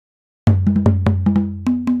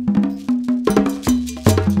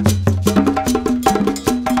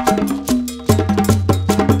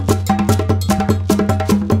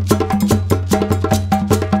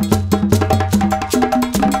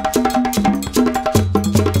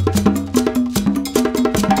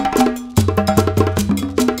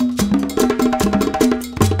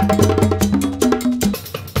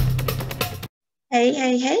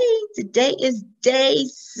today is day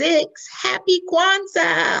 6. Happy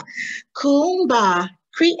Kwanzaa, Kuumba,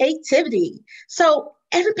 creativity. So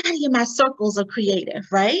everybody in my circles are creative,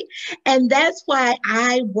 right? And that's why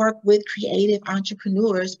I work with creative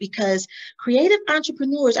entrepreneurs, because creative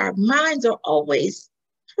entrepreneurs, our minds are always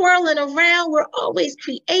twirling around. We're always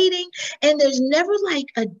creating, and there's never like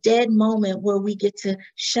a dead moment where we get to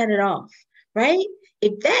shut it off, right?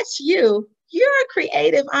 If that's you, you're a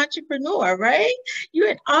creative entrepreneur, right? You're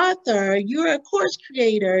an author, you're a course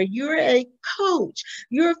creator, you're a coach,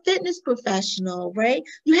 you're a fitness professional, right?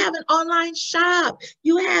 You have an online shop,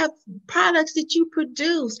 you have products that you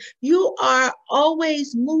produce. You are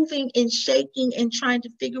always moving and shaking and trying to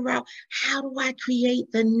figure out, how do I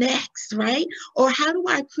create the next, right? Or how do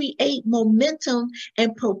I create momentum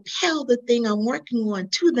and propel the thing I'm working on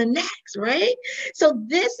to the next, right? So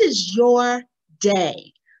this is your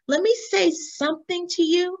day. Let me say something to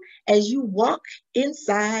you as you walk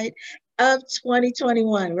inside of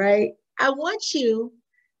 2021, right? I want you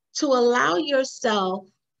to allow yourself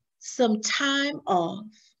some time off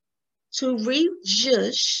to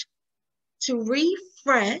rejuice, to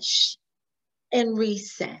refresh, and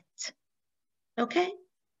reset. Okay? Let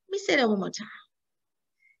me say that one more time.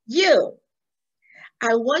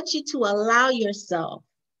 I want you to allow yourself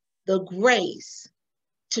the grace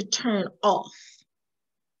to turn off,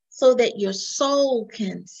 so that your soul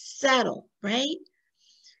can settle, right?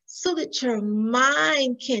 So that your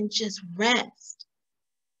mind can just rest.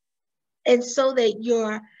 And so that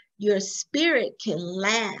your spirit can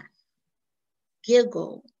laugh,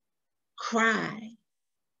 giggle, cry,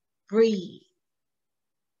 breathe.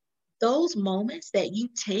 Those moments that you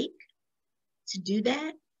take to do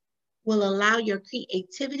that will allow your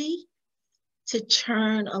creativity to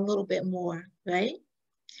churn a little bit more, right?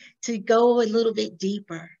 To go a little bit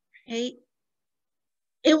deeper, right?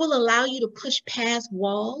 It will allow you to push past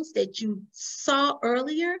walls that you saw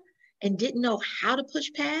earlier and didn't know how to push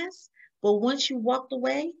past. But once you walked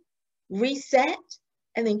away, reset,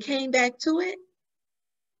 and then came back to it,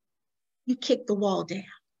 you kicked the wall down.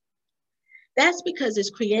 That's because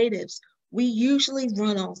as creatives, we usually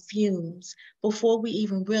run on fumes before we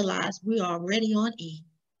even realize we're already on E.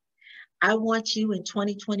 I want you in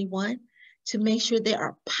 2021 to make sure there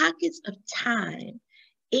are pockets of time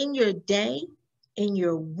in your day, in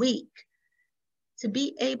your week, to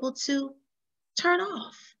be able to turn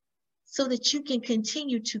off so that you can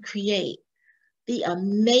continue to create the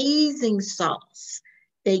amazing sauce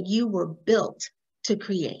that you were built to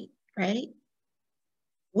create, right?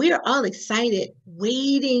 We are all excited,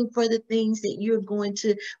 waiting for the things that you're going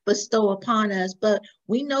to bestow upon us, but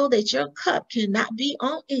we know that your cup cannot be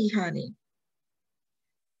on E, honey,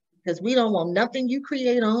 because we don't want nothing you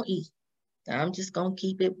create on E. I'm just going to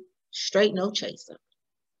keep it straight, no chaser.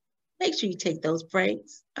 Make sure you take those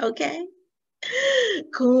breaks, okay?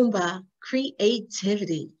 Kuumba,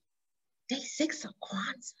 creativity. Day 6 of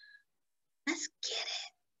Kwanzaa. Let's get it.